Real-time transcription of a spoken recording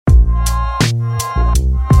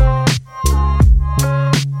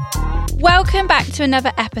Welcome back to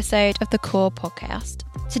another episode of the Core Podcast.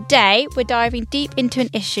 Today, we're diving deep into an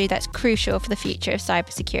issue that's crucial for the future of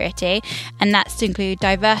cybersecurity, and that's to include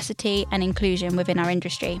diversity and inclusion within our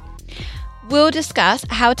industry. We'll discuss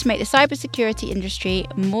how to make the cybersecurity industry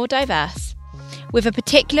more diverse, with a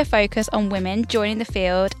particular focus on women joining the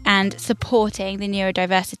field and supporting the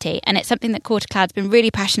neurodiversity. And it's something that Core to Cloud's been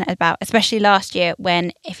really passionate about, especially last year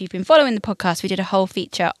when, if you've been following the podcast, we did a whole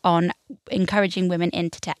feature on encouraging women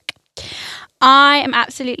into tech. I am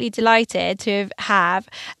absolutely delighted to have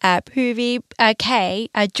Purvi K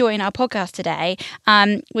join our podcast today.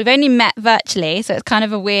 We've only met virtually, so it's kind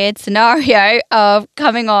of a weird scenario of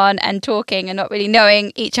coming on and talking and not really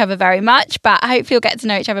knowing each other very much, but hopefully you'll get to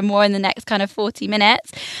know each other more in the next kind of 40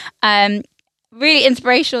 minutes. Really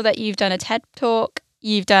inspirational that you've done a TED Talk,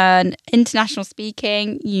 you've done international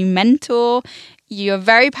speaking, you mentor, you're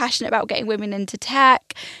very passionate about getting women into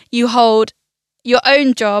tech, you hold your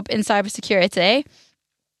own job in cybersecurity.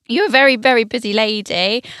 You're a very, very busy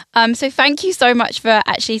lady. So thank you so much for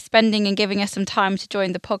actually spending and giving us some time to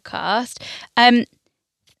join the podcast.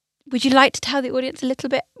 Would you like to tell the audience a little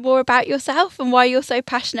bit more about yourself and why you're so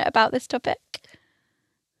passionate about this topic?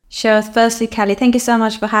 Sure. Firstly, Kelly, thank you so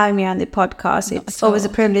much for having me on the podcast. It's always a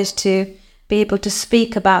privilege to be able to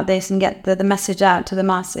speak about this and get the message out to the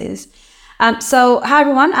masses. So, hi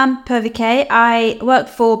everyone, I'm Purvi K. I work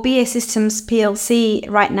for BA Systems PLC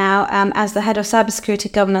right now as the head of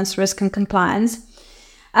cybersecurity governance, risk and compliance.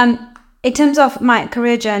 In terms of my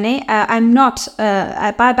career journey, I'm not,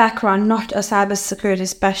 by background, not a cybersecurity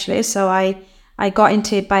specialist, so I got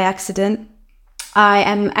into it by accident. I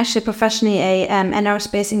am actually professionally an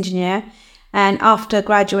aerospace engineer, and after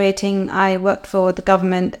graduating, I worked for the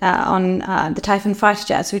government on the Typhoon fighter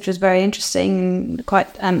jets, which was very interesting and quite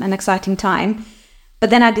an exciting time. But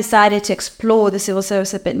then I decided to explore the civil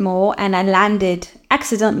service a bit more, and I landed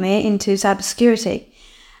accidentally into cybersecurity.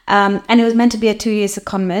 And it was meant to be a 2-year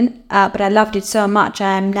secondment, but I loved it so much.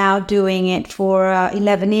 I am now doing it for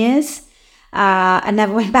 11 years. I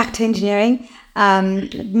never went back to engineering.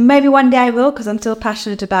 Maybe one day I will, because I'm still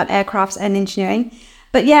passionate about aircrafts and engineering.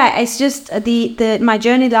 But yeah, it's just my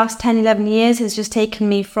journey the last 10, 11 years has just taken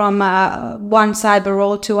me from one cyber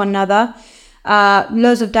role to another.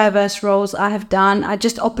 Loads of diverse roles I have done.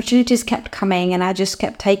 Opportunities kept coming and I just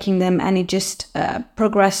kept taking them, and it just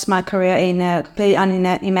progressed my career in a completely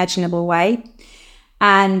unimaginable way.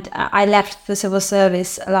 And I left the civil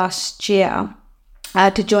service last year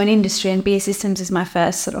to join industry, and BA Systems is my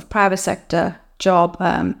first sort of private sector job.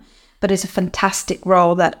 But it's a fantastic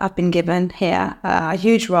role that I've been given here, a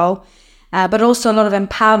huge role, but also a lot of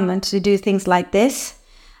empowerment to do things like this,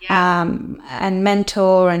 and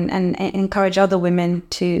mentor and encourage other women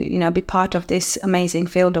to, be part of this amazing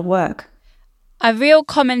field of work. A real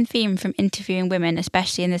common theme from interviewing women,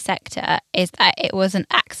 especially in the sector, is that it was an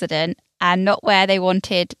accident and not where they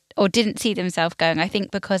wanted or didn't see themselves going. I think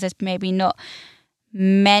because there's maybe not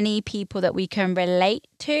many people that we can relate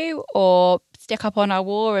to or stick up on our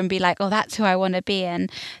wall and be like, oh, that's who I want to be in.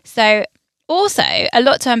 So also a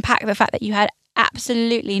lot to unpack the fact that you had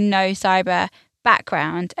absolutely no cyber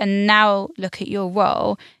background and now look at your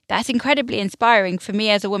role. That's incredibly inspiring for me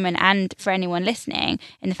as a woman and for anyone listening,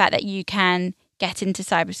 in the fact that you can get into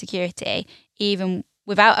cybersecurity even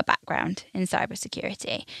without a background in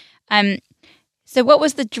cybersecurity. So what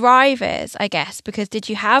was the drivers, I guess? Because did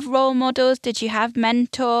you have role models? Did you have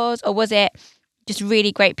mentors? Or was it just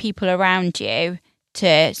really great people around you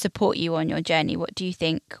to support you on your journey? What do you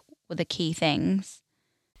think were the key things?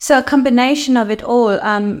 So a combination of it all.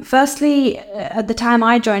 Firstly, at the time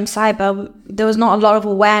I joined cyber, there was not a lot of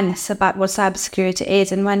awareness about what cybersecurity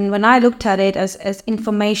is. And when I looked at it as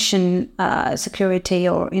information security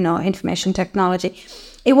or, information technology,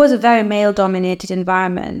 it was a very male-dominated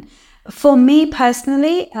environment. For me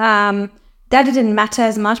personally, that didn't matter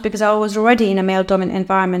as much because I was already in a male-dominant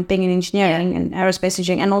environment, being in engineering and aerospace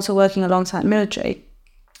engineering, and also working alongside military,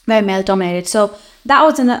 very male-dominated. So that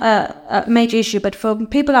wasn't a major issue. But for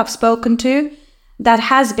people I've spoken to, that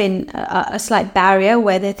has been a slight barrier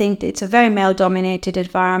where they think it's a very male-dominated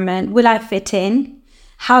environment. Will I fit in?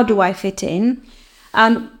 How do I fit in?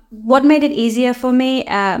 What made it easier for me,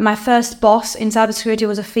 my first boss in cybersecurity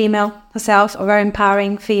was a female herself, a very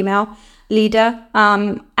empowering female leader.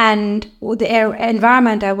 And the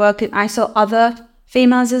environment I worked in, I saw other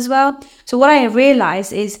females as well. So what I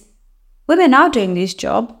realized is women are doing this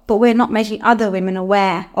job, but we're not making other women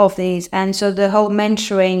aware of these. And so the whole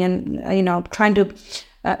mentoring and, trying to,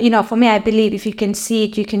 for me, I believe if you can see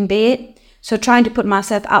it, you can be it. So trying to put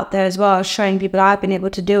myself out there as well, showing people I've been able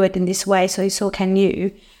to do it in this way, so can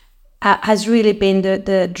you. has really been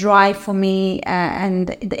the drive for me, and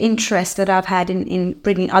the interest that I've had in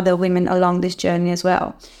bringing other women along this journey as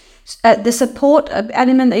well. The support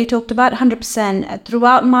element that you talked about, 100%.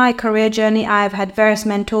 Throughout my career journey, I've had various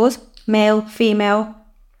mentors, male, female,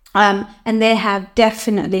 and they have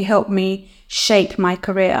definitely helped me shape my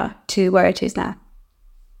career to where it is now.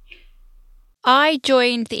 I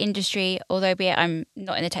joined the industry, although I'm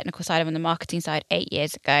not in the technical side, I'm on the marketing side, 8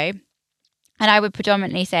 years ago. And I would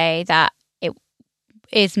predominantly say that it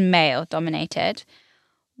is male dominated.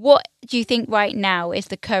 What do you think right now is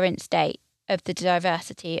the current state of the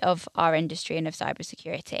diversity of our industry and of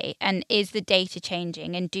cybersecurity? And is the data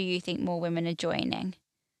changing? And do you think more women are joining?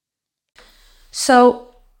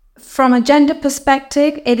 So from a gender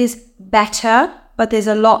perspective, it is better, but there's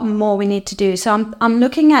a lot more we need to do. So I'm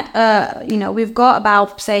looking at, we've got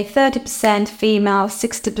about, say, 30% female,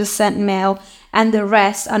 60% male, and the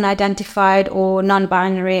rest unidentified or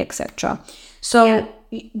non-binary, etc. So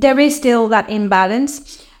there is still that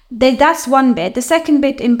imbalance. That's one bit. The second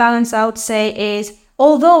bit imbalance, I would say, is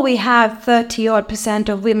although we have 30-odd%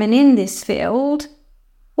 of women in this field,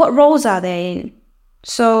 what roles are they in?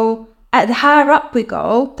 So at the higher up we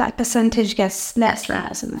go, that percentage gets less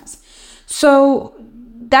and less. So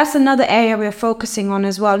that's another area we're focusing on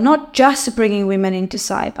as well, not just bringing women into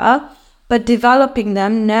cyber, but developing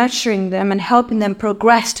them, nurturing them, and helping them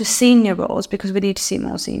progress to senior roles, because we need to see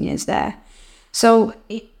more seniors there. So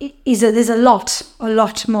there's a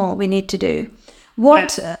lot more we need to do.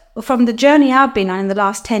 From the journey I've been on in the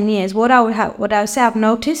last 10 years, what I would say I've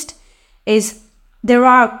noticed is there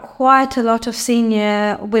are quite a lot of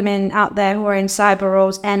senior women out there who are in cyber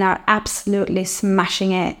roles and are absolutely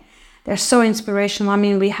smashing it. They're so inspirational. I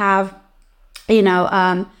mean, we have,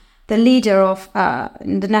 the leader of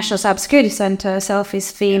the National Cybersecurity Center herself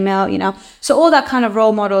is female, So all that kind of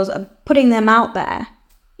role models, putting them out there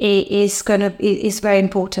is very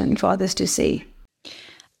important for others to see.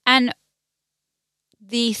 And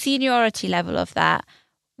the seniority level of that,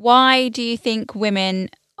 why do you think women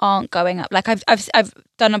aren't going up? Like I've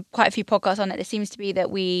done quite a few podcasts on it. It seems to be that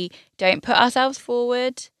we don't put ourselves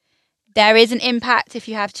forward. There is an impact if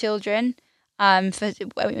you have children, and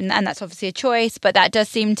that's obviously a choice, but that does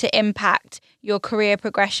seem to impact your career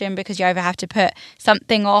progression because you either have to put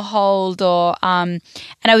something on hold or and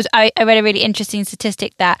I read a really interesting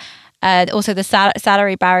statistic that also the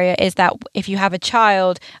salary barrier is that if you have a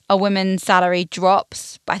child, a woman's salary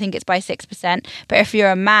drops. I think it's by 6%. But if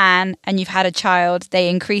you're a man and you've had a child, they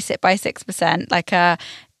increase it by 6%. Like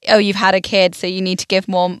you've had a kid, so you need to give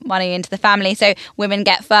more money into the family. So women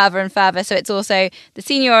get further and further. So it's also the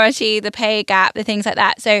seniority, the pay gap, the things like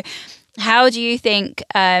that. So how do you think,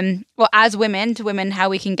 as women to women, how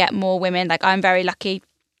we can get more women? Like I'm very lucky.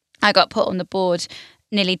 I got put on the board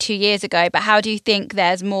nearly 2 years ago. But how do you think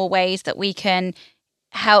there's more ways that we can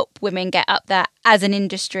help women get up there as an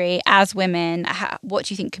industry, as women? What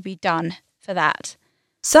do you think could be done for that?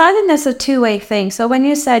 So I think that's a two-way thing. So when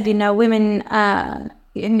you said, women...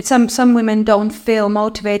 some women don't feel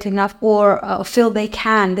motivated enough or feel they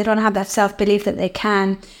don't have that self-belief that they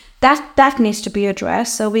can. That needs to be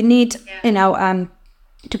addressed. So we need,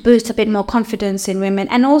 to boost a bit more confidence in women,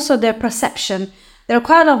 and also their perception. There are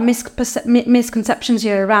quite a lot of misconceptions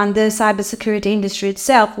here around the cybersecurity industry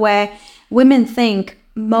itself, where women think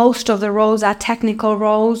most of the roles are technical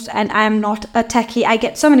roles, and I am not a techie. I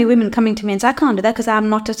get so many women coming to me and say, I can't do that because I'm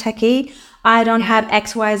not a techie. I don't have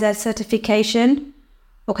XYZ certification.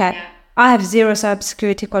 Okay, I have 0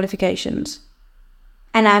 cybersecurity qualifications,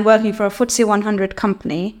 and I'm working for a FTSE 100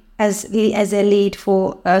 company as a lead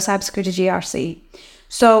for cybersecurity GRC.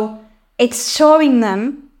 So it's showing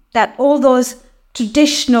them that all those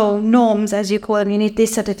traditional norms, as you call them, you need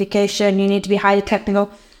this certification, you need to be highly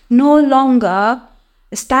technical, no longer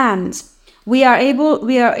stands. We are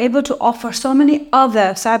able to offer so many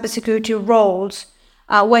other cybersecurity roles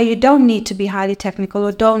where you don't need to be highly technical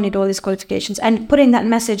or don't need all these qualifications, and putting that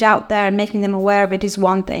message out there and making them aware of it is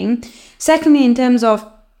one thing. Secondly, in terms of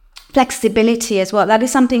flexibility as well, that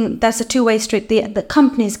is something that's a two-way street. The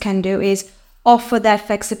companies can do is offer that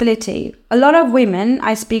flexibility. A lot of women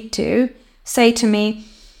I speak to say to me,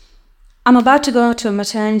 I'm about to go to a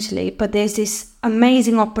maternity leave, but there's this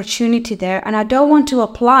amazing opportunity there and I don't want to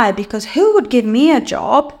apply because who would give me a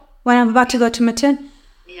job when I'm about to go to maternity?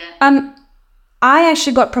 I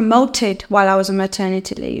actually got promoted while I was on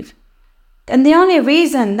maternity leave. And the only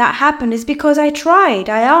reason that happened is because I tried,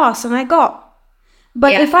 I asked, and I got.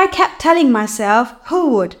 But if I kept telling myself, who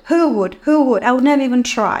would, I would never even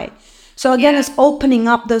try. So again, it's opening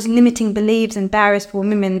up those limiting beliefs and barriers for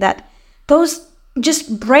women, that those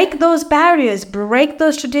just break those barriers, break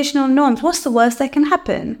those traditional norms. What's the worst that can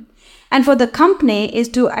happen? And for the company is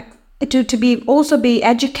to be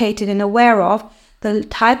educated and aware of the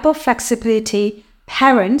type of flexibility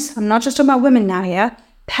parents, I'm not just talking about women now here,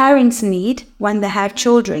 parents need when they have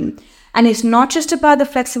children. And it's not just about the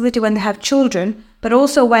flexibility when they have children, but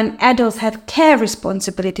also when adults have care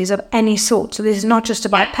responsibilities of any sort. So this is not just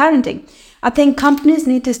about parenting. I think companies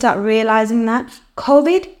need to start realizing that.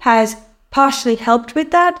 COVID has partially helped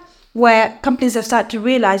with that, where companies have started to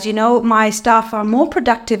realize, my staff are more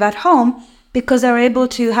productive at home because they're able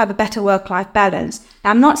to have a better work-life balance.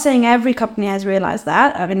 Now, I'm not saying every company has realized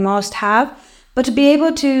that. I mean, most have. But to be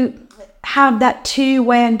able to have that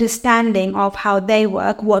two-way understanding of how they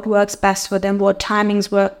work, what works best for them, what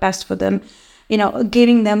timings work best for them,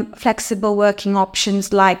 giving them flexible working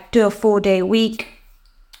options like do a 4-day week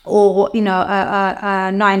or,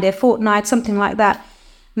 a 9-day fortnight, something like that.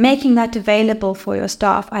 Making that available for your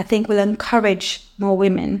staff, I think, will encourage more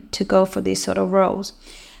women to go for these sort of roles.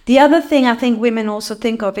 The other thing I think women also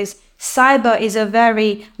think of is cyber is a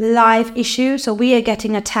very live issue. So we are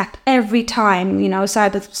getting attacked every time.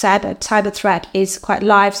 Cyber threat is quite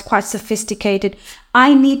live, quite sophisticated.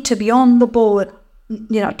 I need to be on the board,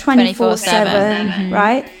 24/7,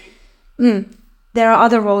 right? There are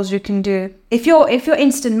other roles you can do. If you're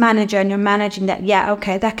instant manager and you're managing that,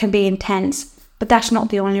 that can be intense. But that's not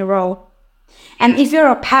the only role. And if you're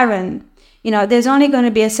a parent, there's only going to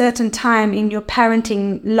be a certain time in your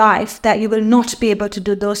parenting life that you will not be able to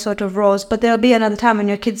do those sort of roles. But there'll be another time when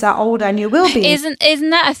your kids are older and you will be. Isn't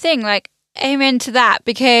that a thing? Like, amen to that,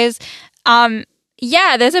 because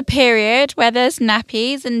there's a period where there's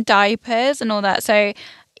nappies and diapers and all that. So,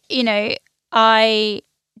 I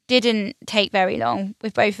didn't take very long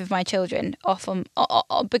with both of my children off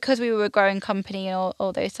because we were a growing company and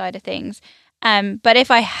all those side of things. But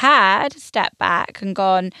if I had stepped back and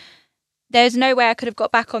gone, there's no way I could have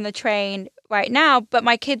got back on the train right now. But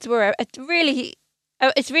my kids were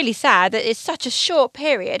it's really sad that it's such a short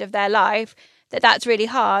period of their life that's really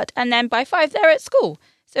hard. And then by 5, they're at school.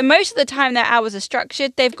 So most of the time their hours are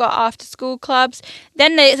structured. They've got after school clubs.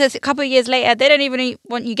 Then a couple of years later, they don't even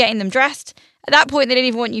want you getting them dressed. At that point, they don't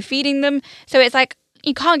even want you feeding them. So it's like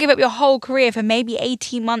you can't give up your whole career for maybe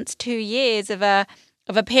 18 months, 2 years of a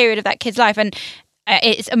period of that kid's life. And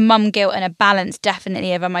it's a mum guilt and a balance,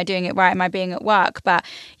 definitely, of am I doing it right? Am I being at work? But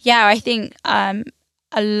I think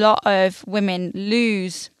a lot of women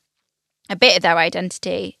lose a bit of their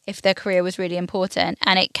identity if their career was really important.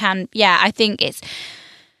 And it can, I think it's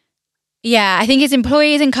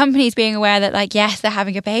employees and companies being aware that, yes, they're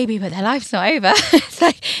having a baby, but their life's not over. It's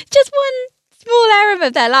like just one small area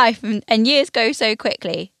of their life, and years go so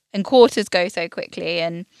quickly and quarters go so quickly.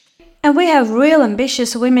 And we have real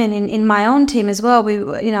ambitious women in my own team as well.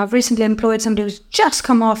 I've recently employed somebody who's just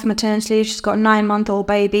come off maternity leave. She's got a 9-month-old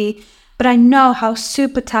baby. But I know how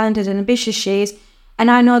super talented and ambitious she is.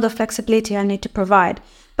 And I know the flexibility I need to provide.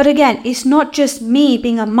 But again, it's not just me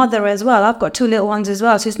being a mother as well. I've got 2 little ones as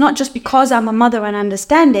well. So it's not just because I'm a mother and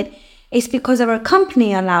understand it. It's because our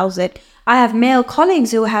company allows it. I have male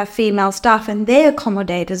colleagues who have female staff and they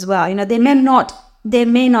accommodate as well. They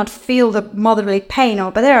may not feel the motherly pain,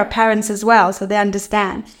 but there are parents as well, so they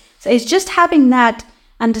understand. So it's just having that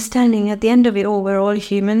understanding at the end of it all, we're all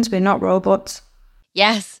humans, we're not robots.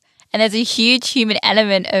 Yes, and there's a huge human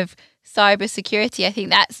element of cybersecurity. I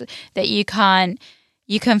think that you can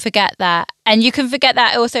forget that. And you can forget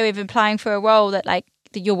that also with applying for a role that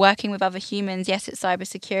you're working with other humans. Yes, it's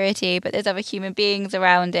cybersecurity, but there's other human beings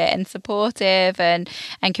around it and supportive and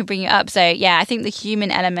can bring you up. So I think the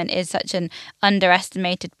human element is such an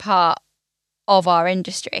underestimated part of our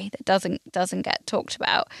industry that doesn't get talked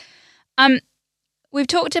about. We've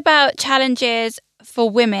talked about challenges for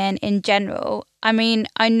women in general. I mean,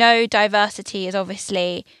 I know diversity is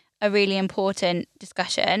obviously a really important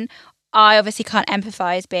discussion. I obviously can't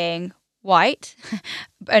empathise being white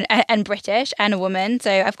and British and a woman,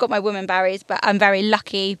 so I've got my woman barriers, but I'm very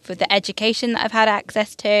lucky for the education that I've had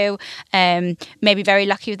access to, maybe very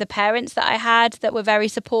lucky with the parents that I had that were very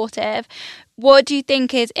supportive. What do you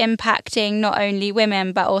think is impacting not only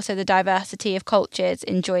women but also the diversity of cultures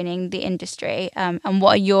in joining the industry, and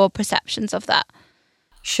what are your perceptions of that?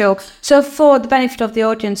 Sure. So for the benefit of the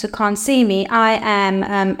audience who can't see me, I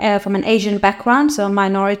am from an Asian background, so a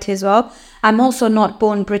minority as well. I'm also not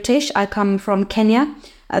born British. I come from Kenya.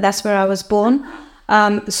 That's where I was born.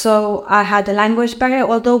 So I had a language barrier.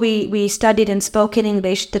 Although we studied and spoke in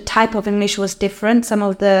English, the type of English was different. Some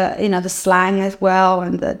of the slang as well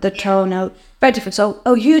and the tone very different. So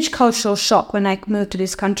a huge cultural shock when I moved to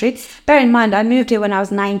this country. Bear in mind, I moved here when I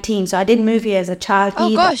was 19, so I didn't move here as a child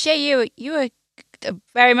either. Oh gosh, yeah, you were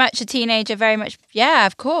very much a teenager, very much, yeah,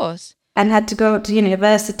 of course. And had to go to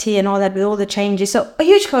university and all that with all the changes. So a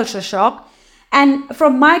huge cultural shock. And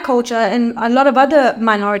from my culture and a lot of other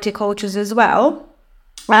minority cultures as well,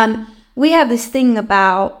 we have this thing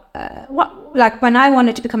about like when I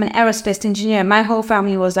wanted to become an aerospace engineer, my whole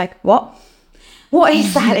family was like, what? What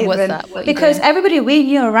is that even? What's that? What because everybody we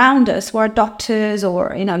knew around us were doctors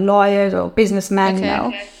or lawyers or businessmen,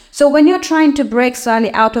 Okay. So when you're trying to break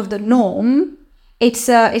slightly out of the norm, it's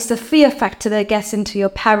the fear factor that gets into your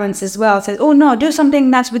parents as well. It says, oh no, do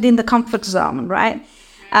something that's within the comfort zone, right?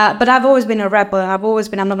 But I've always been a rebel. I'm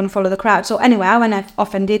not going to follow the crowd. So anyway, I went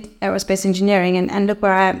off and did aerospace engineering and look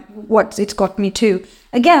what it's got me to.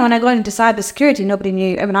 Again, when I got into cybersecurity, nobody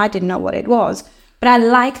knew, I didn't know what it was. But I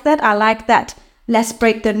like that. Let's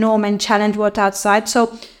break the norm and challenge what's outside.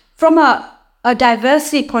 So from a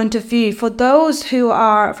diversity point of view, for those who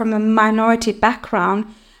are from a minority background,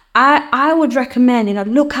 I would recommend,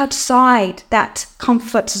 look outside that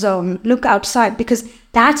comfort zone. Look outside because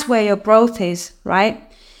that's where your growth is, right?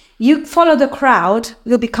 You follow the crowd,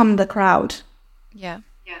 you'll become the crowd. Yeah.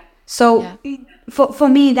 So for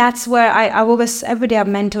me, that's where I always, every day I've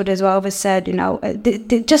mentored as well, I've always said,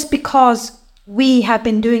 just because we have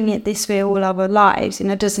been doing it this way all our lives,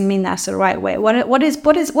 doesn't mean that's the right way. What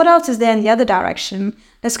else is there in the other direction?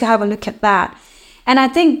 Let's go have a look at that. And I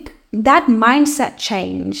think that mindset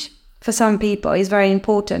change for some people is very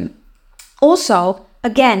important. Also,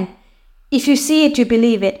 again, if you see it, you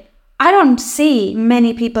believe it. I don't see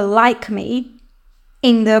many people like me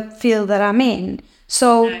in the field that I'm in.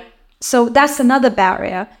 So that's another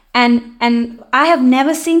barrier. And I have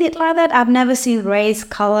never seen it like that. I've never seen race,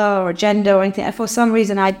 color, or gender or anything. For some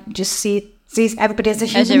reason, I just see everybody as a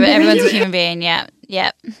human being. Everyone's a human being, yeah.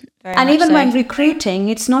 And even when recruiting,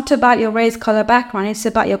 it's not about your race, color, background. It's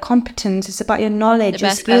about your competence. It's about your knowledge,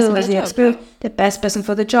 your skills, the best person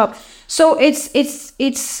for the job. So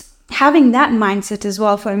it's having that mindset as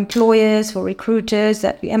well for employers, for recruiters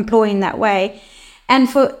that we employ in that way. And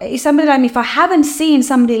for somebody like me, if I haven't seen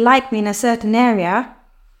somebody like me in a certain area,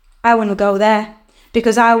 I want to go there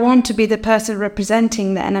because I want to be the person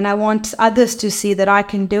representing that, and I want others to see that I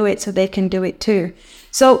can do it so they can do it too.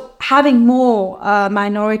 So having more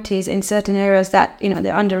minorities in certain areas that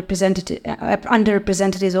they're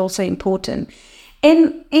underrepresented is also important.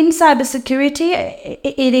 In cybersecurity,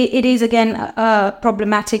 it is again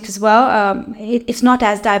problematic as well. It's not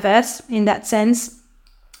as diverse in that sense,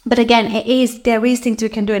 but again, there is things we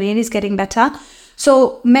can do, and it is getting better.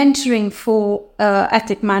 So mentoring for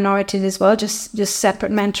ethnic minorities as well, just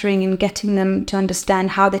separate mentoring and getting them to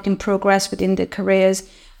understand how they can progress within their careers,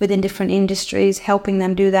 within different industries, helping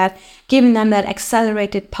them do that, giving them that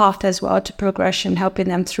accelerated path as well to progression, helping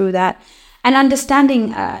them through that. And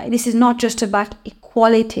understanding this is not just about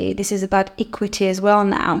equality, this is about equity as well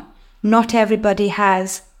now. Not everybody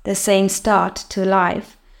has the same start to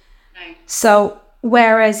life. No. So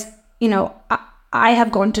whereas, I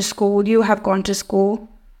have gone to school, you have gone to school,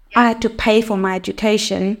 I had to pay for my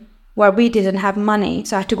education where we didn't have money.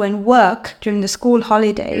 So I had to go and work during the school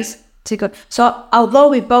holidays to go. So although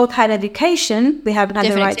we both had education, we haven't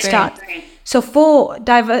had the right start. So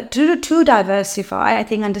to diversify, I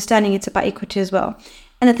think understanding it's about equity as well.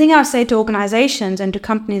 And the thing I'll say to organizations and to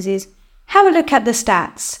companies is have a look at the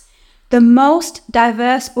stats. The most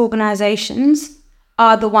diverse organizations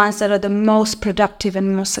are the ones that are the most productive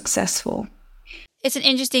and most successful. It's an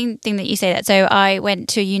interesting thing that you say that. So I went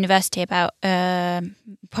to university about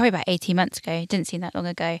probably about 18 months ago. It didn't seem that long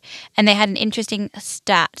ago. And they had an interesting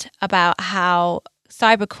stat about how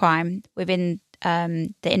cybercrime within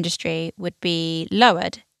the industry would be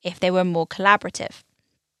lowered if they were more collaborative.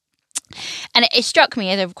 And it struck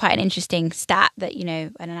me as quite an interesting stat that,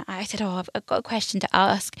 and I said, I've got a question to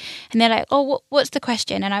ask. And they're like, what's the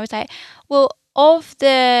question? And I was like, well, of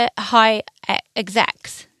the high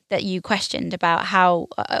execs that you questioned about how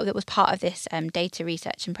that was part of this data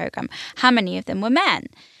research and program, how many of them were men?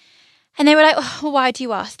 And they were like, well, why do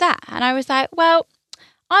you ask that? And I was like, well,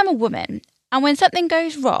 I'm a woman, and when something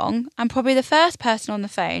goes wrong, I'm probably the first person on the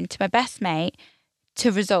phone to my best mate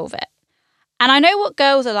to resolve it. And I know what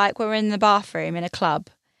girls are like when we're in the bathroom in a club,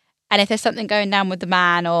 and if there's something going down with the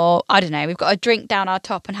man, or I don't know, we've got a drink down our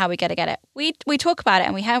top and how we get it. We talk about it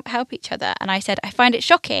and we help each other. And I said, I find it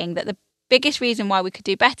shocking that the biggest reason why we could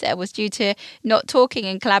do better was due to not talking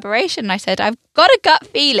in collaboration. And I said, I've got a gut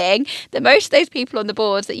feeling that most of those people on the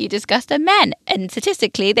boards that you discussed are men. And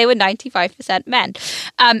statistically, they were 95% men.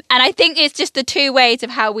 And I think it's just the two ways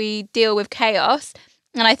of how we deal with chaos.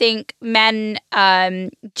 And I think men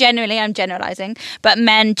generally, I'm generalizing, but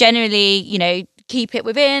men generally, keep it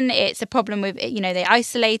within. It's a problem with, they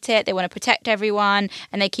isolate it. They want to protect everyone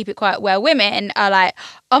and they keep it quiet, where women are like,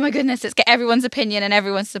 oh my goodness, let's get everyone's opinion and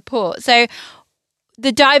everyone's support. So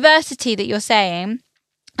the diversity that you're saying,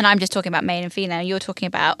 and I'm just talking about male and female, you're talking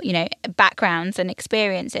about, backgrounds and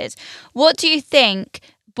experiences. What do you think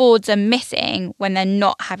boards are missing when they're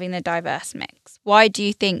not having the diverse mix? Why do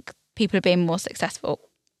you think people are being more successful?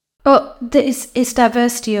 Oh, it's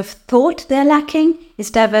diversity of thought they're lacking.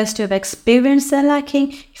 It's diversity of experience they're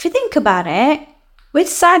lacking. If you think about it, with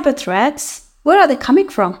cyber threats, where are they coming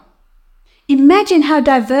from? Imagine how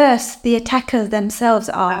diverse the attackers themselves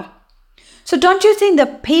are. So don't you think the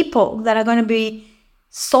people that are going to be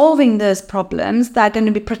solving those problems, that are going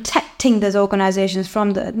to be protecting those organizations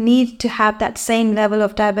from the need to have that same level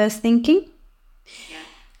of diverse thinking? Yeah.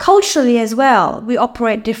 Culturally as well, we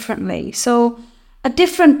operate differently. So a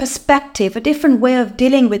different perspective, a different way of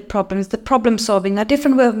dealing with problems, the problem solving, a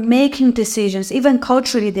different way of making decisions, even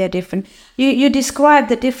culturally they're different. You described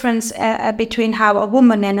the difference between how a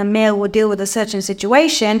woman and a male will deal with a certain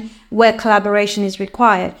situation where collaboration is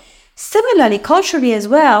required. Similarly, culturally as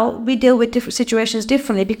well, we deal with different situations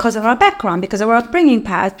differently because of our background, because of our upbringing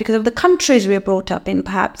perhaps, because of the countries we are brought up in,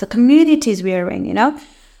 perhaps the communities we are in,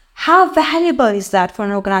 How valuable is that for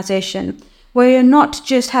an organization where you're not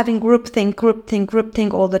just having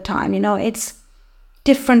groupthink all the time? It's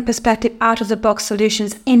different perspective, out-of-the-box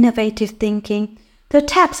solutions, innovative thinking. The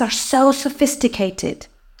attacks are so sophisticated.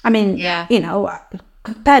 I mean,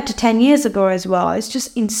 compared to 10 years ago as well, it's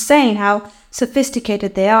just insane how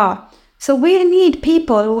sophisticated they are. So we need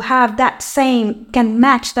people who have can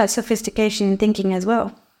match that sophistication in thinking as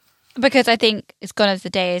well. Because I think it's gone as the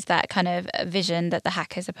day is that kind of vision that the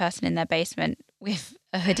hacker's a person in their basement with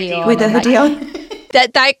a hoodie on. With a hoodie on.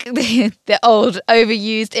 That the old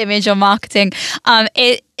overused image on marketing.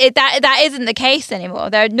 That isn't the case anymore.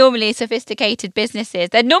 They're normally sophisticated businesses.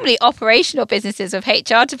 They're normally operational businesses with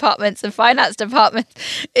HR departments and finance departments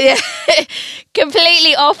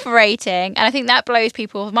completely operating. And I think that blows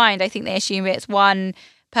people's mind. I think they assume it's one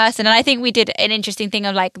person. And I think we did an interesting thing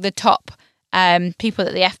of like the top people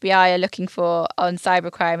that the FBI are looking for on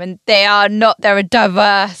cybercrime, and they're a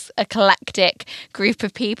diverse, eclectic group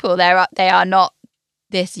of people. They are not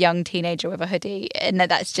this young teenager with a hoodie, and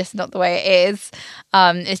that's just not the way it is.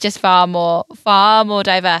 It's just far more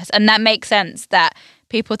diverse, and that makes sense that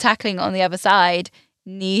people tackling on the other side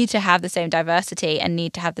need to have the same diversity and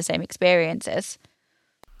need to have the same experiences.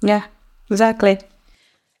 Yeah, exactly.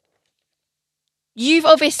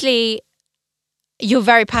 You're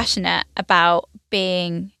very passionate about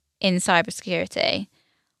being in cybersecurity.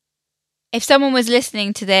 If someone was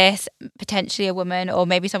listening to this, potentially a woman or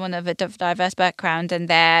maybe someone of a diverse background, and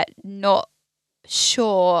they're not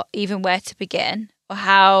sure even where to begin or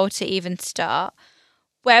how to even start,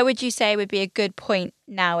 where would you say would be a good point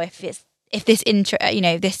now if this this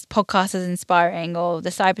podcast is inspiring, or the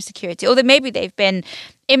cybersecurity, or that maybe they've been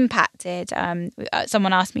impacted?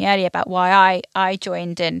 Someone asked me earlier about why I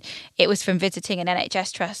joined, and it was from visiting an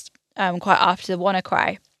NHS trust quite after the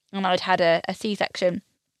WannaCry, and I'd had a C-section.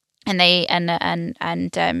 And they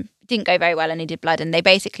didn't go very well, and needed blood. And they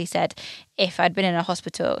basically said if I'd been in a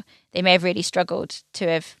hospital, they may have really struggled to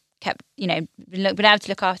have kept, been able to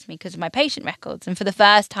look after me because of my patient records. And for the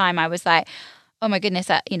first time, I was like, oh my goodness,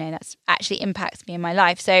 that's actually impacts me in my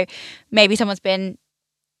life. So maybe someone's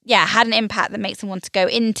had an impact that makes them want to go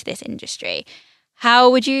into this industry.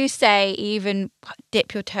 How would you say even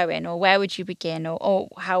dip your toe in, or where would you begin, or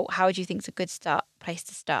how would you think is a good place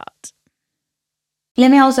to start? Let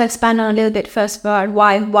me also expand on a little bit first about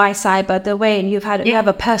why cyber, the way you have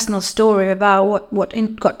a personal story about what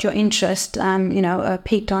got your interest,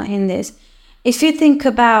 peaked on in this. If you think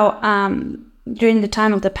about during the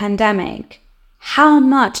time of the pandemic, how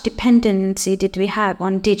much dependency did we have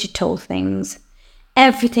on digital things?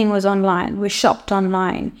 Everything was online. We shopped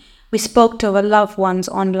online. We spoke to our loved ones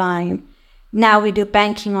online. Now we do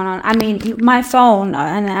banking my phone,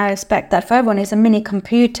 and I expect that for everyone, is a mini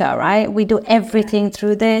computer, right? We do everything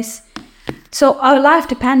through this. So our life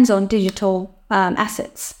depends on digital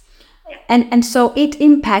assets. And so it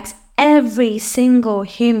impacts every single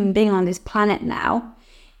human being on this planet now.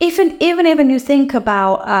 Even when you think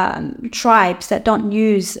about tribes that don't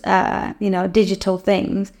use, digital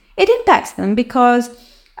things, it impacts them because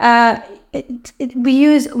we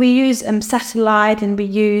use satellite, and we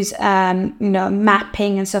use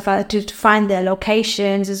mapping and stuff like that to find their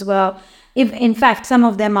locations as well. In fact, some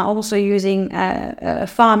of them are also using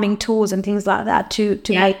farming tools and things like that to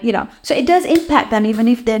make, so it does impact them even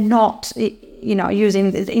if they're not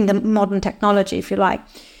using in the modern technology, if you like.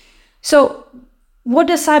 So what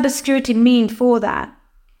does cybersecurity mean for that?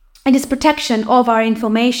 it is protection of our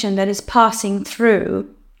information that is passing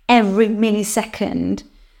through every millisecond.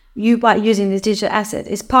 You, by using this digital asset,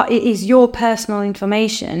 it is your personal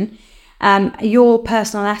information, your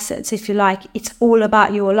personal assets, if you like. It's all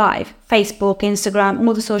about your life. Facebook, Instagram,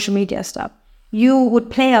 all the social media stuff. You would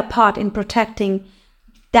play a part in protecting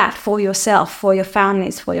that for yourself, for your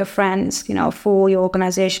families, for your friends, for your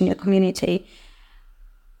organization, your community.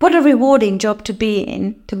 What a rewarding job to be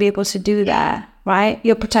in, to be able to do that, right?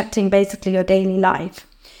 You're protecting basically your daily life.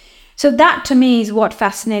 So that to me is what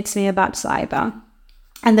fascinates me about cyber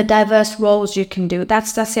and the diverse roles you can do.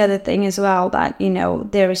 That's the other thing as well, that,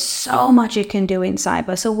 there is so much you can do in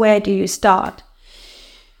cyber. So where do you start?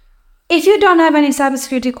 If you don't have any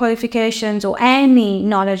cybersecurity qualifications or any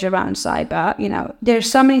knowledge around cyber,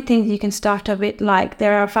 there's so many things you can start off with. Like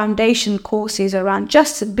there are foundation courses around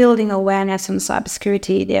just building awareness on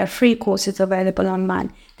cybersecurity. There are free courses available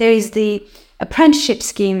online. There is the apprenticeship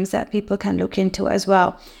schemes that people can look into as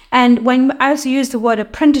well. And when I use the word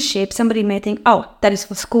apprenticeship, somebody may think, oh, that is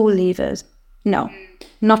for school leavers. No,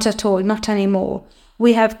 not at all, not anymore.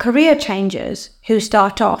 We have career changers who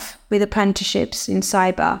start off with apprenticeships in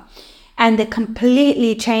cyber. And they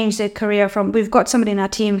completely changed their career from, we've got somebody in our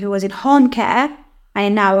team who was in home care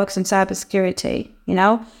and now works in cybersecurity,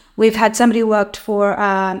 We've had somebody who worked for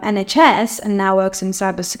NHS and now works in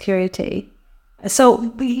cybersecurity.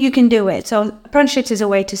 So you can do it. So apprenticeships is a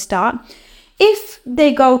way to start. If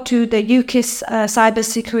they go to the UK's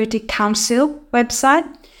Cybersecurity Council website,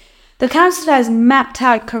 the council has mapped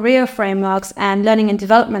out career frameworks and learning and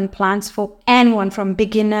development plans for anyone from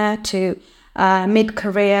beginner to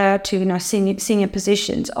mid-career to senior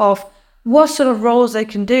positions, of what sort of roles they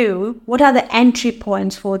can do, what are the entry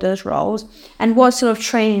points for those roles, and what sort of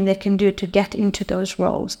training they can do to get into those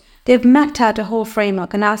roles. They've mapped out a whole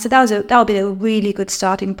framework, and I said that would be a really good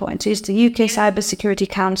starting point. So it's the UK Cybersecurity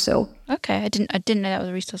Council. Okay, I didn't know that was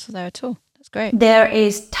a resource there at all. That's great. There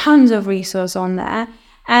is tons of resource on there.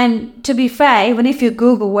 And to be fair, even if you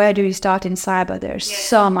Google where do you start in cyber, there's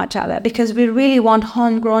so much out there, because we really want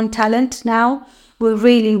homegrown talent now. We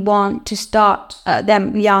really want to start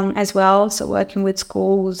them young as well. So working with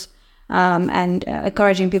schools and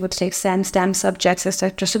encouraging people to take STEM subjects,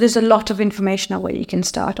 etc. So there's a lot of information on where you can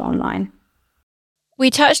start online.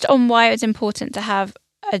 We touched on why it was important to have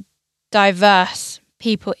a diverse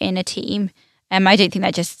people in a team. I don't think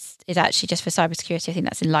that just is actually just for cybersecurity. I think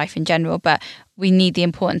that's in life in general, but we need the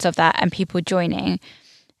importance of that and people joining.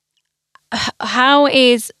 How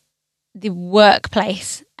is the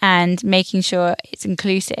workplace and making sure it's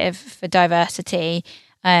inclusive for diversity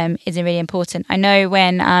is really important? I know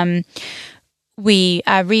when we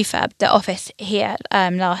refurbed the office here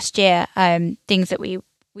last year, things that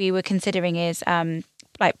we were considering is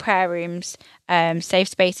like prayer rooms, safe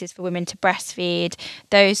spaces for women to breastfeed,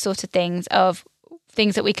 those sort of things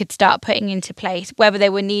that we could start putting into place, whether they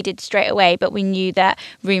were needed straight away, but we knew that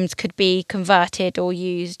rooms could be converted or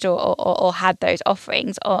used or had those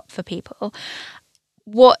offerings for people.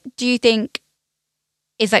 What do you think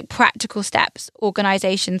is like practical steps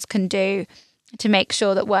organisations can do to make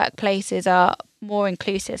sure that workplaces are more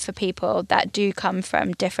inclusive for people that do come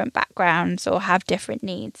from different backgrounds or have different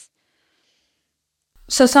needs?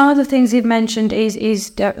 So some of the things you've mentioned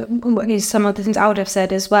is some of the things I would have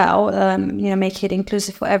said as well. Make it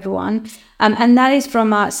inclusive for everyone, and that is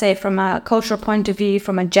from a cultural point of view,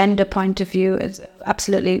 from a gender point of view.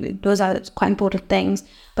 Absolutely, those are quite important things.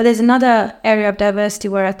 But there's another area of diversity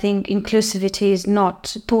where I think inclusivity is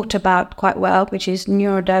not thought about quite well, which is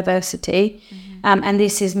neurodiversity, and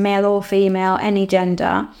this is male or female, any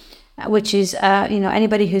gender, which is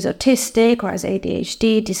anybody who's autistic or has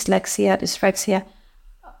ADHD, dyslexia, dyspraxia.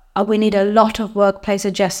 We need a lot of workplace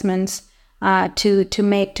adjustments to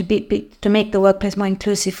make the workplace more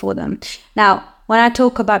inclusive for them. Now, when I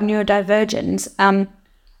talk about neurodivergence,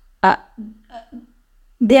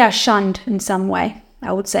 they are shunned in some way.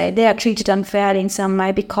 I would say they are treated unfairly in some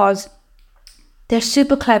way because they're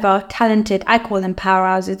super clever, talented. I call them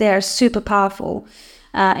powerhouses. They are super powerful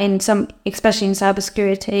especially in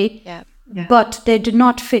cybersecurity. Yeah. But they do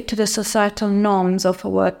not fit to the societal norms of a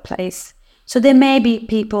workplace. So there may be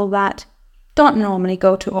people that don't normally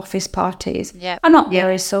go to office parties, are not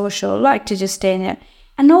very social, like to just stay in there.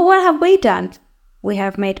 And what have we done? We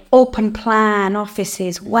have made open plan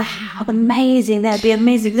offices. Wow, amazing. That'd be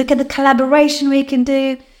amazing. Look at the collaboration we can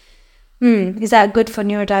do. Is that good for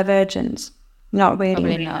neurodivergence? Not really.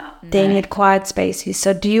 Probably not. They need quiet spaces.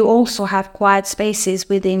 So do you also have quiet spaces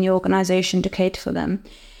within your organization to cater for them?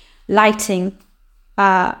 Lighting,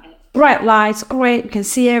 bright lights, great. You can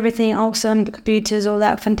see everything, awesome. The computers, all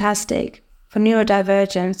that, fantastic. For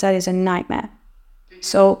neurodivergence, that is a nightmare.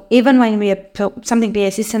 So even when we are something BAE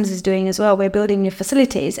Systems is doing as well, we're building new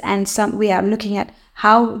facilities, and we are looking at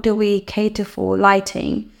how do we cater for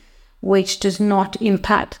lighting, which does not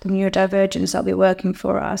impact the neurodivergence that we're working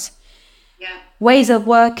for us. Ways of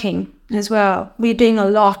working as well. We're doing a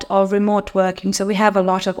lot of remote working, so we have a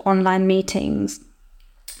lot of online meetings.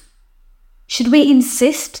 Should we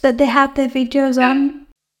insist that they have their videos on?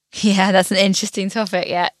 Yeah, that's an interesting topic.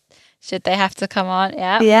 Yeah. Should they have to come on?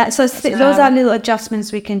 Yeah. Yeah, so those are little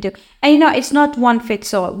adjustments we can do. And it's not one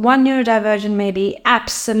fits all. One neurodivergent may be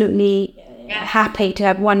absolutely happy to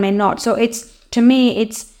have, one may not. So to me,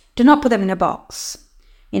 it's do not put them in a box.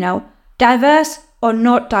 Diverse or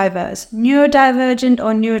not diverse, neurodivergent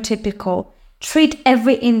or neurotypical. Treat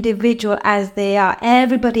every individual as they are.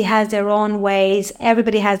 Everybody has their own ways.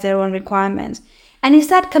 Everybody has their own requirements. And it's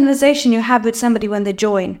that conversation you have with somebody when they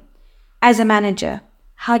join as a manager.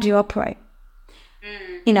 How do you operate?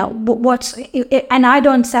 And I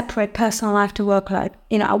don't separate personal life to work life.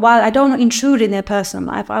 While I don't intrude in their personal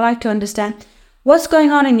life, I like to understand what's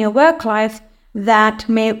going on in your work life that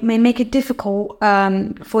may make it difficult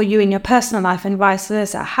for you in your personal life, and vice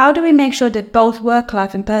versa. How do we make sure that both work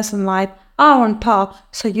life and personal life are on par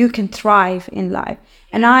so you can thrive in life?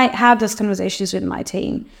 And I have those conversations with my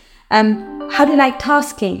team. How do you like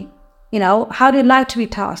tasking? How do you like to be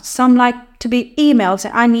tasked? Some like to be emailed, say,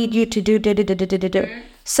 I need you to do.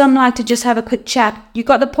 Some like to just have a quick chat. You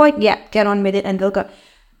got the point? Yeah, get on with it, and they'll go.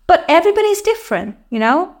 But everybody's different,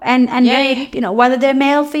 and whether they're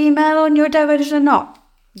male, female, or neurodivergent or not.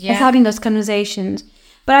 Yeah. It's having those conversations.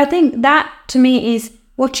 But I think that, to me, is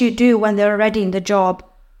what you do when they're already in the job.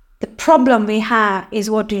 The problem we have is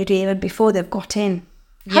what do you do even before they've got in?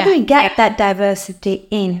 How do we get that diversity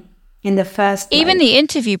in the first place? Even the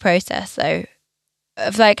interview process, though,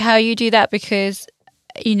 of how you do that, because,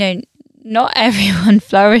 not everyone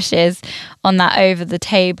flourishes on that over the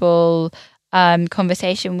table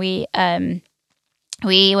conversation. I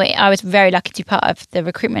was very lucky to be part of the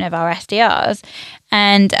recruitment of our SDRs,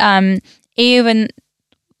 and even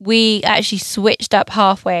we actually switched up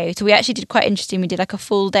halfway. So we actually did quite interesting. We did a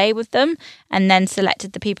full day with them and then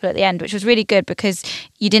selected the people at the end, which was really good because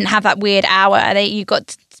you didn't have that weird hour. You got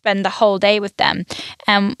to spend the whole day with them.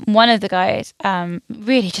 And one of the guys,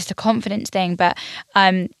 really just a confidence thing, but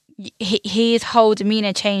his whole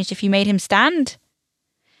demeanor changed if you made him stand.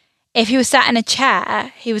 If he was sat in a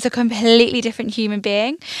chair, he was a completely different human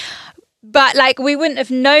being. But we wouldn't have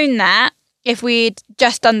known that if we'd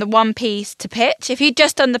just done the one piece to pitch. If he'd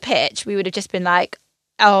just done the pitch, we would have just been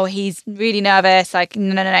oh, he's really nervous.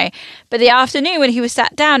 No. But the afternoon when he was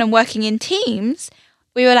sat down and working in teams,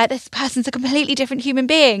 we were this person's a completely different human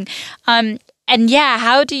being. And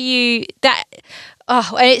how do you that?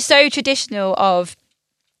 Oh, and it's so traditional of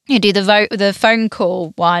you do the phone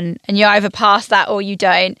call one, and you either pass that or you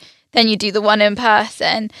don't. Then you do the one in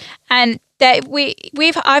person, and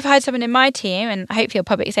I've had someone in my team, and I hope you'll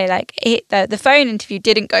probably say the phone interview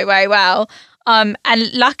didn't go very well. And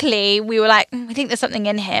luckily we were I think there's something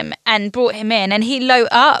in him, and brought him in, and he lit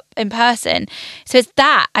up in person. So it's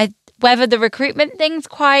whether the recruitment thing's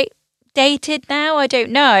quite dated now, I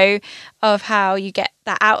don't know, of how you get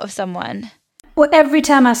that out of someone. Well, every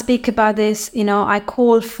time I speak about this, I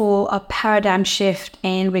call for a paradigm shift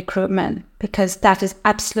in recruitment, because that is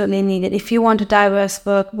absolutely needed. If you want a diverse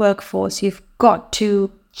workforce, you've got to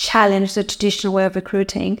challenge the traditional way of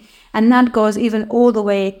recruiting. And that goes even all the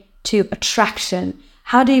way to attraction.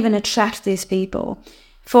 How do you even attract these people?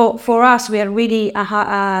 For us, we are really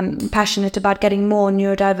passionate about getting more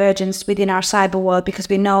neurodivergence within our cyber world, because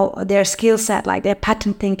we know their skill set, their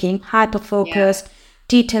pattern thinking, hyper-focused,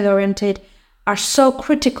 detail-oriented, are so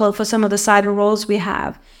critical for some of the cyber roles we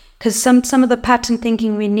have. Because some of the pattern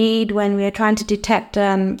thinking we need when we're trying to detect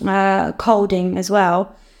coding as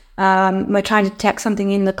well, we're trying to detect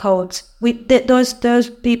something in the codes. Those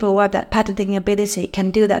people who have that pattern thinking ability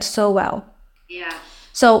can do that so well. Yeah.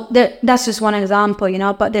 So that's just one example,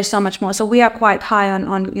 but there's so much more. So we are quite high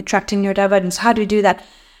on attracting neurodivergence. How do we do that?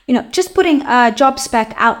 Just putting a job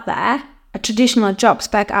spec out there, a traditional job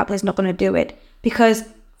spec out there, is not going to do it. Because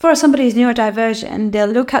for somebody who's neurodivergent, they'll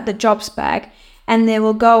look at the job spec and they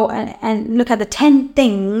will go and look at the 10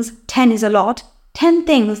 things, 10 is a lot, 10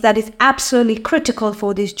 things that is absolutely critical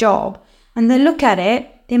for this job. And they look at it,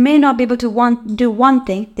 they may not be able to do one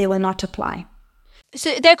thing, they will not apply.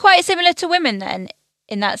 So they're quite similar to women then,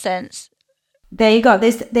 in that sense. There you go.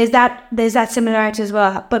 There's that similarity as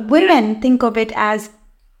well. But women think of it as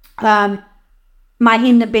my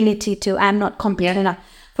inability to, I'm not competent enough.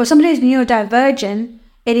 For somebody who's neurodivergent,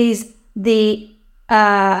 it is they're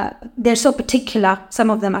so particular.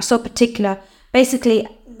 Some of them are so particular. Basically,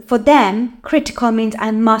 for them, critical means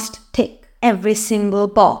I must tick every single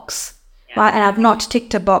box, right? And I've not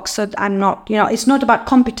ticked a box, so I'm not, it's not about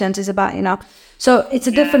competence, it's about, so it's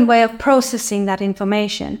a different way of processing that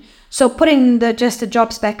information. So putting just the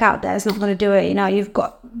job spec out there is not going to do it. You've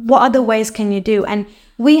got, what other ways can you do? And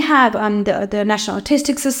we have the National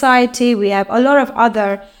Autistic Society, we have a lot of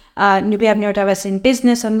other, we have Neurodiversity in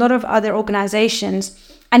Business, a lot of other organizations,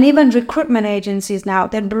 and even recruitment agencies now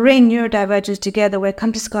that bring neurodivergents together where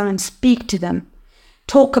companies go and speak to them,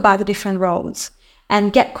 talk about the different roles,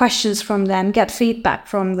 and get questions from them, get feedback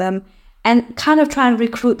from them, and kind of try and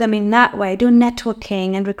recruit them in that way, do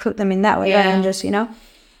networking and recruit them in that way, rather than just,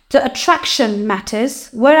 The attraction matters.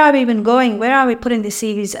 Where are we even going? Where are we putting these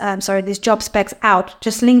CVs, these job specs out?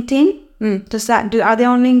 Just LinkedIn? Does that are they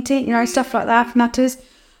on LinkedIn? Stuff like that matters.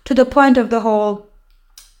 To the point of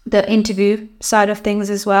the interview side of things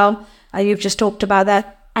as well. You've just talked about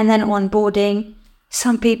that. And then onboarding.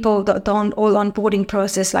 Some people that don't all onboarding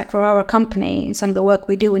process, like for our company, some of the work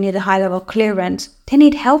we do, we need a high level clearance. They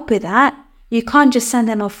need help with that. You can't just send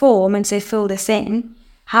them a form and say, fill this in.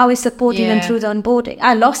 How is supporting them through the onboarding?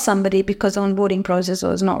 I lost somebody because the onboarding process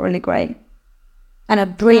was not really great. And a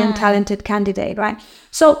brilliant, talented candidate, right?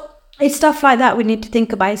 So it's stuff like that we need to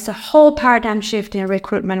think about. It's a whole paradigm shift in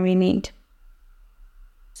recruitment we need.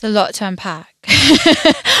 It's a lot to unpack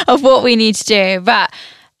of what we need to do. But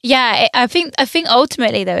yeah, I think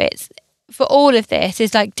ultimately though, it's for all of this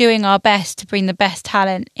is like doing our best to bring the best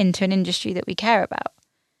talent into an industry that we care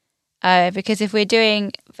about. Because if we're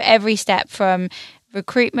doing for every step from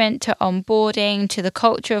recruitment to onboarding to the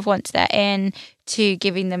culture of once they're in to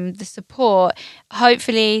giving them the support,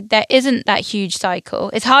 hopefully there isn't that huge cycle.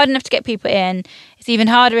 It's hard enough to get people in. It's even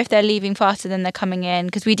harder if they're leaving faster than they're coming in,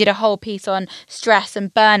 because we did a whole piece on stress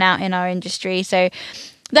and burnout in our industry. So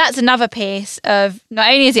that's another piece of, not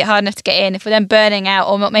only is it hard enough to get in, if we're then burning out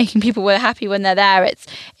or not making people happy when they're there,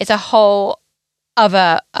 it's a whole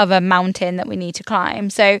other mountain that we need to climb.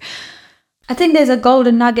 So I think there's a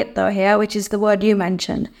golden nugget though here, which is the word you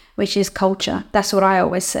mentioned, which is culture. That's what I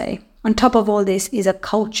always say. On top of all this is a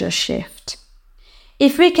culture shift.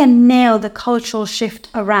 If we can nail the cultural shift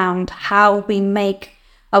around how we make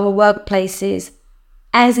our workplaces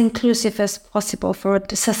as inclusive as possible for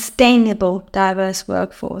a sustainable, diverse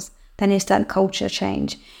workforce, then it's that culture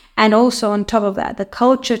change. And also on top of that, the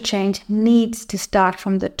culture change needs to start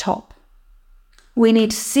from the top. We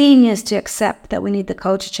need seniors to accept that we need the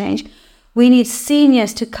culture change. We need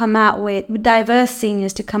seniors to come out with diverse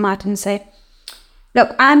seniors to come out and say,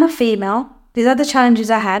 look, I'm a female. These are the challenges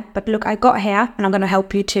I had, but look, I got here and I'm going to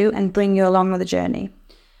help you too and bring you along on the journey.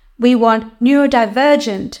 We want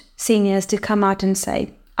neurodivergent seniors to come out and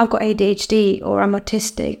say, I've got ADHD or I'm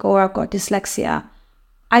autistic or I've got dyslexia.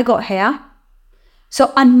 I got here.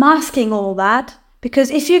 So unmasking all that,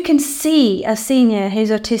 because if you can see a senior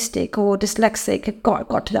who's autistic or dyslexic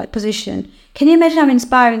got to that position, can you imagine how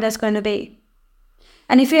inspiring that's going to be?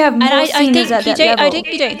 And if you have more seniors at that level... I think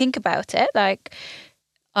you don't think about it. Like,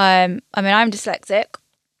 I'm dyslexic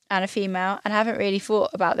and a female, and I haven't really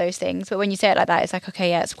thought about those things. But when you say it like that, it's like,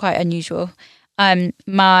 okay, yeah, it's quite unusual. Maybe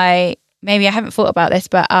I haven't thought about this,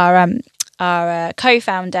 but our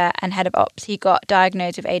co-founder and head of ops, he got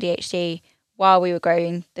diagnosed with ADHD while we were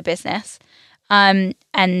growing the business. And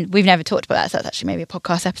we've never talked about that, so that's actually maybe a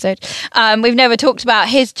podcast episode. We've never talked about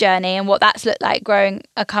his journey and what that's looked like growing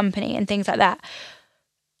a company and things like that.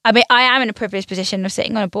 I mean, I am in a privileged position of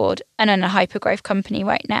sitting on a board and in a hyper-growth company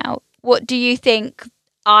right now. What do you think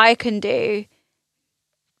I can do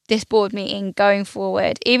this board meeting going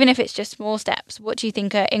forward, even if it's just small steps? What do you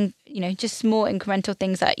think are, just small incremental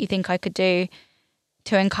things that you think I could do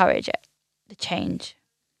to encourage it, the change?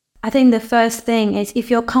 I think the first thing is, if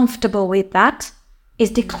you're comfortable with that, is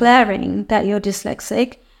declaring that you're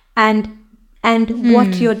dyslexic and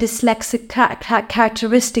what your dyslexic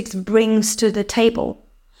characteristics brings to the table.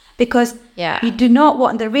 Because you do not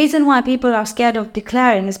want, the reason why people are scared of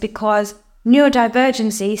declaring is because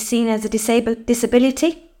neurodivergency is seen as a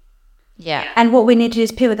disability. Yeah. And what we need to do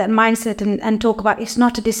is pivot that mindset and talk about, it's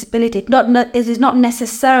not a disability. It is not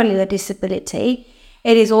necessarily a disability.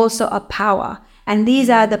 It is also a power. And these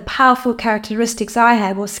are the powerful characteristics I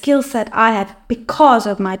have, or skill set I have, because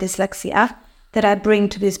of my dyslexia, that I bring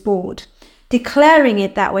to this board. Declaring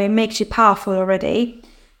it that way makes you powerful already.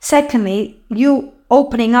 Secondly, you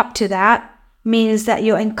opening up to that means that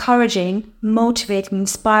you're encouraging, motivating,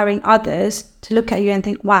 inspiring others to look at you and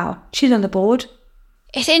think, wow, she's on the board.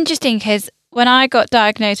 It's interesting because when I got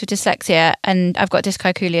diagnosed with dyslexia, and I've got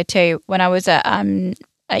dyscalculia too, when I was at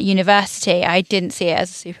university, I didn't see it as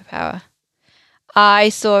a superpower. I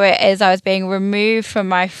saw it as I was being removed from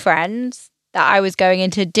my friends that I was going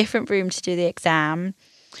into a different room to do the exam.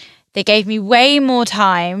 They gave me way more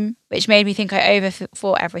time, which made me think I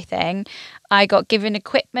overthought everything. I got given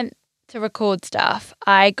equipment to record stuff.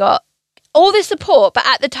 I got all this support, but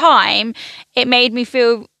at the time, it made me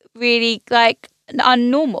feel really like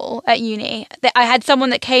unnormal at uni. That I had someone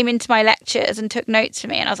that came into my lectures and took notes for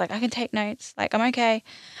me, and I was like, I can take notes, like I'm okay.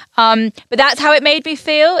 But that's how it made me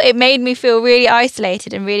feel. It made me feel really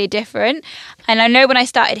isolated and really different. And I know when I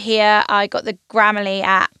started here, I got the Grammarly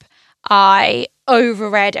app. I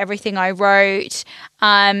overread everything I wrote.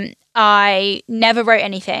 I never wrote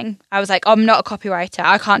anything. I was like, I'm not a copywriter.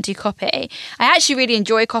 I can't do copy. I actually really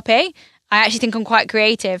enjoy copy. I actually think I'm quite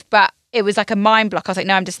creative, but it was like a mind block. I was like,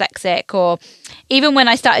 no, I'm dyslexic. Or even when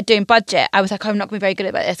I started doing budget, I was like, I'm not going to be very good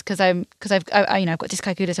at this because I've got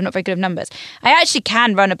dyscalculia, so I'm not very good with numbers. I actually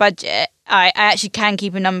can run a budget. I actually can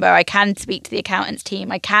keep a number. I can speak to the accountants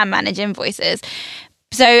team. I can manage invoices.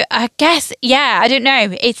 So I guess, I don't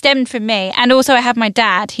know. It stemmed from me. And also I have my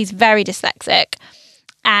dad. He's very dyslexic.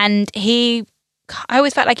 And I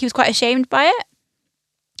always felt like he was quite ashamed by it.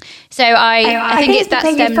 So I think it's that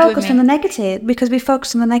stemmed you focus with me. on the negative, because we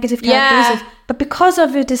focus on the negative characteristics. But because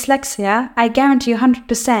of your dyslexia, I guarantee you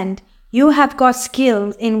 100%, you have got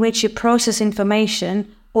skills in which you process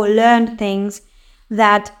information or learn things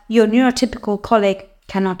that your neurotypical colleague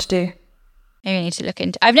cannot do. Maybe I need to look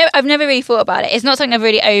into. I've never really thought about it. It's not something I've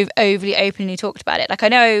really overly openly talked about it. Like I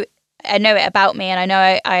know it about me, and I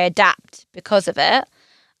know I adapt because of it.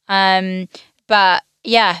 But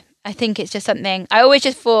yeah, I think it's just something I always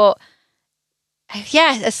just thought.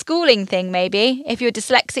 Yeah, a schooling thing maybe. If you're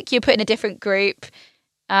dyslexic, you're put in a different group.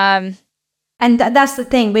 And that's the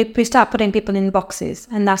thing. We start putting people in boxes,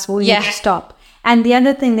 and that's what we need to stop. And the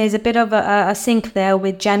other thing, there's a bit of a sync there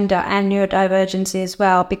with gender and neurodivergency as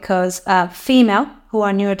well, because female who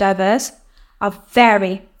are neurodiverse are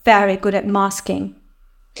very, very good at masking.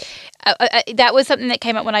 That was something that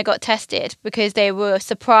came up when I got tested, because they were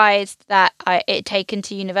surprised that it had taken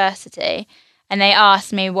to university, and they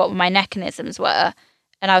asked me what my mechanisms were,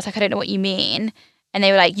 and I was like, I don't know what you mean. And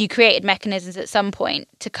they were like, you created mechanisms at some point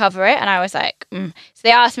to cover it. And I was like, So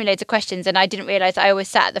they asked me loads of questions, and I didn't realise I always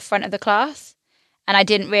sat at the front of the class. And I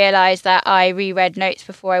didn't realise that I reread notes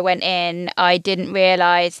before I went in. I didn't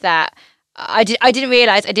realise that I didn't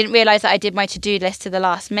realise that I did my to-do list to the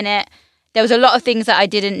last minute. There was a lot of things that I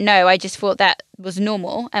didn't know. I just thought that was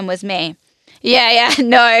normal and was me.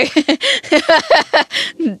 No.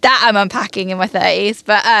 That I'm unpacking in my 30s.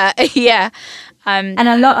 But and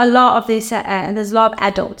a lot of these, and there's a lot of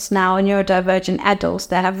adults now, neurodivergent adults,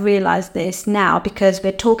 that have realized this now, because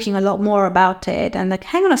we're talking a lot more about it. And like,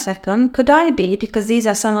 hang on a second, could I be? Because these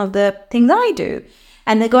are some of the things I do.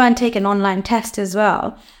 And they go and take an online test as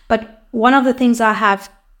well. But one of the things I have,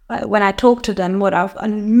 when I talk to them,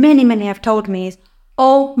 many have told me is,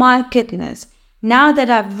 oh my goodness, now that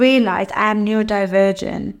I've realized I am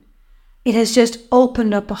neurodivergent, it has just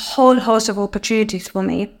opened up a whole host of opportunities for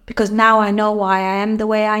me, because now I know why I am the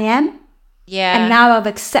way I am. Yeah. And now I've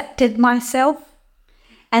accepted myself.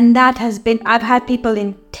 And that has been, I've had people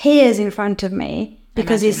in tears in front of me,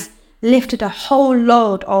 because it's lifted a whole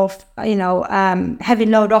load of, heavy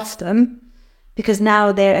load off them, because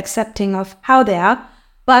now they're accepting of how they are.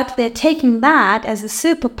 But they're taking that as a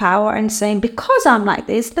superpower and saying, because I'm like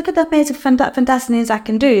this, look at the amazing, fantastic things I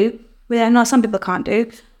can do, which I know some people can't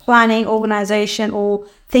do. Planning, organization, or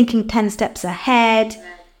thinking 10 steps ahead.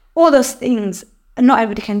 All those things not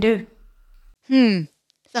everybody can do. It's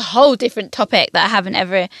a whole different topic that I haven't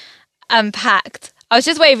ever unpacked. I was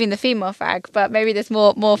just waving the female flag, but maybe there's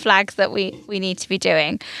more flags that we need to be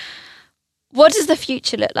doing. What does the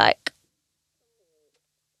future look like?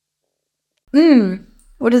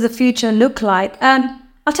 What does the future look like?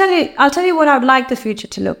 I'll tell you what I would like the future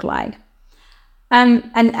to look like. And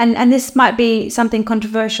this might be something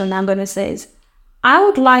controversial now I'm going to say is, I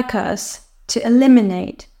would like us to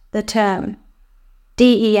eliminate the term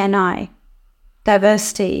DE&I,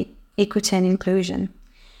 diversity, equity and inclusion.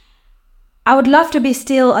 I would love to be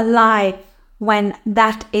still alive when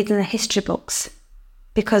that is in the history books,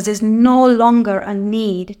 because there's no longer a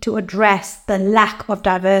need to address the lack of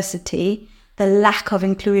diversity, the lack of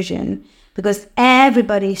inclusion, because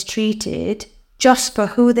everybody is treated just for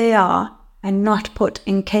who they are and not put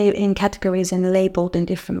in categories and labeled in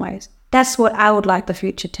different ways. That's what I would like the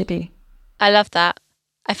future to be. I love that.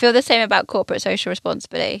 I feel the same about corporate social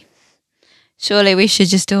responsibility. Surely we should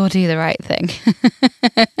just all do the right thing.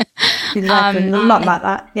 Exactly. A lot like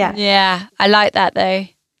that, yeah. Yeah, I like that though.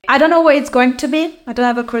 I don't know where it's going to be. I don't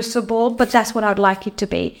have a crystal ball, but that's what I'd like it to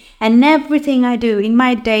be. And everything I do in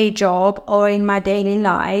my day job or in my daily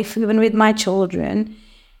life, even with my children,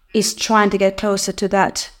 is trying to get closer to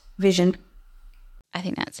that vision. I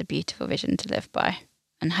think that's a beautiful vision to live by.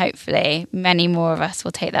 And hopefully many more of us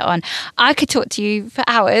will take that on. I could talk to you for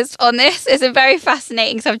hours on this. It's a very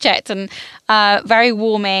fascinating subject and very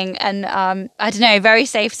warming and, I don't know, very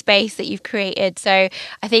safe space that you've created. So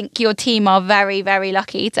I think your team are very, very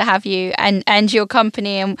lucky to have you and your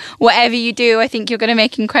company. And whatever you do, I think you're going to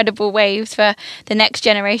make incredible waves for the next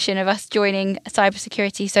generation of us joining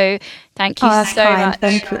cybersecurity. So thank you so much.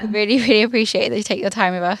 Thank you. I really, really appreciate that you take your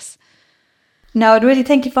time with us. No, really,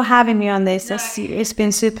 thank you for having me on this. It's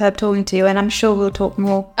been superb talking to you, and I'm sure we'll talk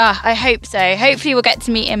more. I hope so. Hopefully we'll get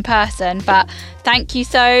to meet in person, but thank you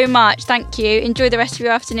so much. Thank you. Enjoy the rest of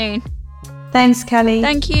your afternoon. Thanks, Kelly.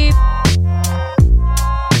 Thank you.